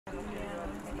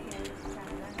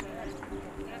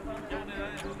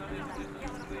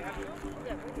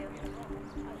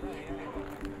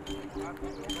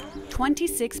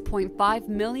26.5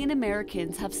 million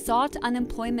Americans have sought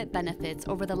unemployment benefits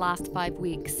over the last 5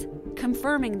 weeks,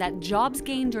 confirming that jobs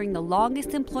gained during the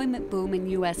longest employment boom in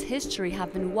U.S. history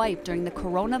have been wiped during the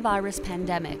coronavirus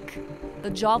pandemic.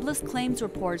 The jobless claims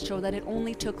report show that it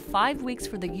only took 5 weeks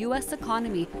for the U.S.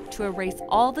 economy to erase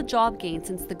all the job gains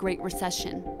since the Great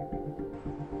Recession.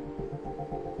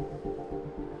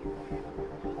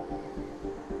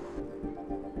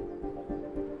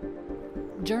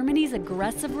 Germany's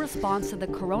aggressive response to the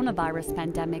coronavirus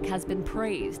pandemic has been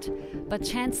praised, but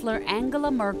Chancellor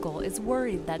Angela Merkel is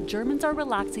worried that Germans are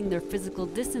relaxing their physical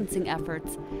distancing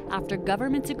efforts after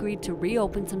governments agreed to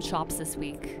reopen some shops this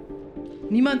week.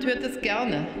 Niemand hört es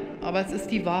gerne, aber es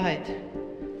ist die Wahrheit.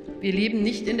 Wir leben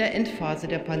nicht in der Endphase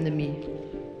der Pandemie,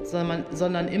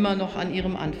 sondern immer noch an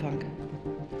ihrem Anfang.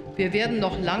 Wir werden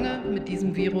noch lange mit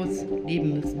diesem Virus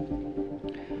leben müssen.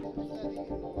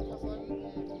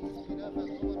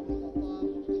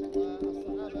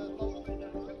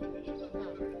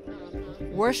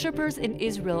 Worshippers in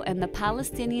Israel and the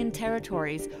Palestinian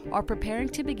territories are preparing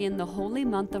to begin the holy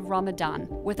month of Ramadan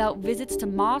without visits to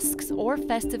mosques or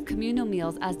festive communal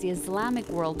meals as the Islamic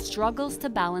world struggles to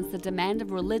balance the demand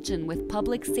of religion with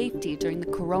public safety during the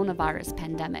coronavirus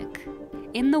pandemic.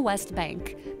 In the West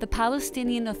Bank, the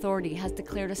Palestinian Authority has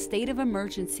declared a state of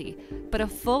emergency, but a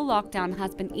full lockdown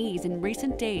has been eased in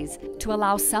recent days to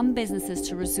allow some businesses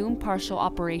to resume partial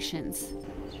operations.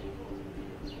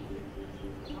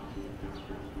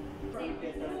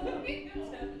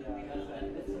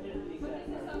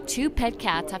 Two pet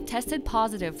cats have tested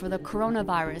positive for the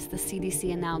coronavirus, the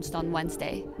CDC announced on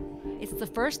Wednesday. It's the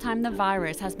first time the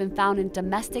virus has been found in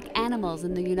domestic animals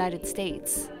in the United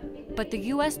States. But the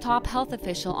U.S. top health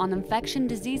official on infection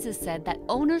diseases said that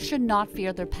owners should not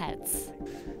fear their pets.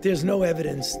 There's no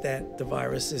evidence that the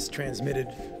virus is transmitted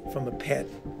from a pet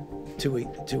to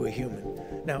a human.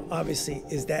 Now, obviously,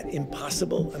 is that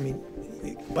impossible? I mean,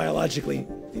 biologically,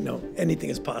 anything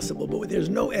is possible, but there's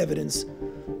no evidence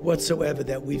whatsoever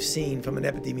that we've seen from an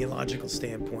epidemiological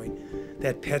standpoint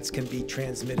that pets can be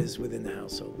transmitters within the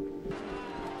household.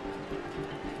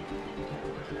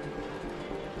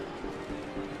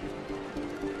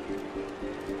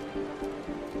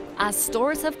 As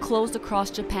stores have closed across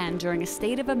Japan during a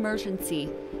state of emergency,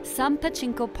 some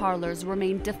pachinko parlors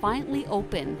remain defiantly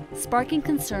open, sparking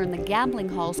concern that gambling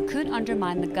halls could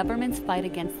undermine the government's fight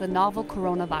against the novel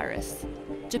coronavirus.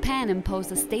 Japan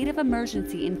imposed a state of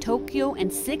emergency in Tokyo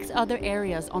and 6 other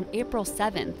areas on April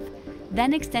 7th,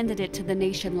 then extended it to the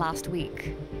nation last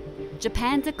week.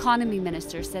 Japan's economy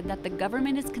minister said that the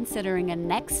government is considering a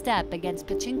next step against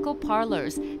pachinko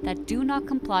parlors that do not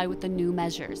comply with the new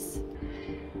measures.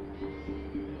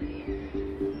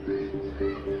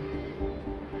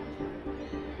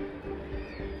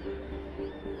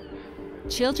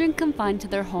 Children confined to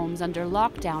their homes under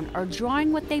lockdown are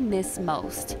drawing what they miss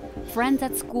most: friends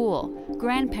at school,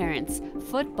 grandparents,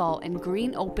 football, and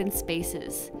green open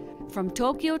spaces. From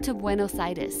Tokyo to Buenos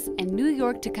Aires and New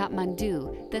York to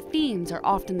Kathmandu, the themes are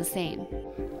often the same.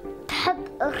 بحب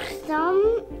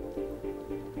أرسم،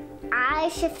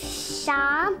 عايشة في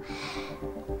الشام،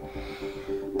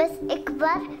 بس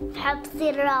أكبر بحب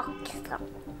صير راقصة.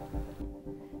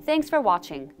 Thanks for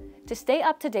watching. To stay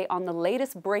up to date on the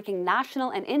latest breaking national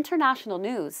and international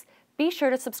news, be sure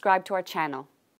to subscribe to our channel.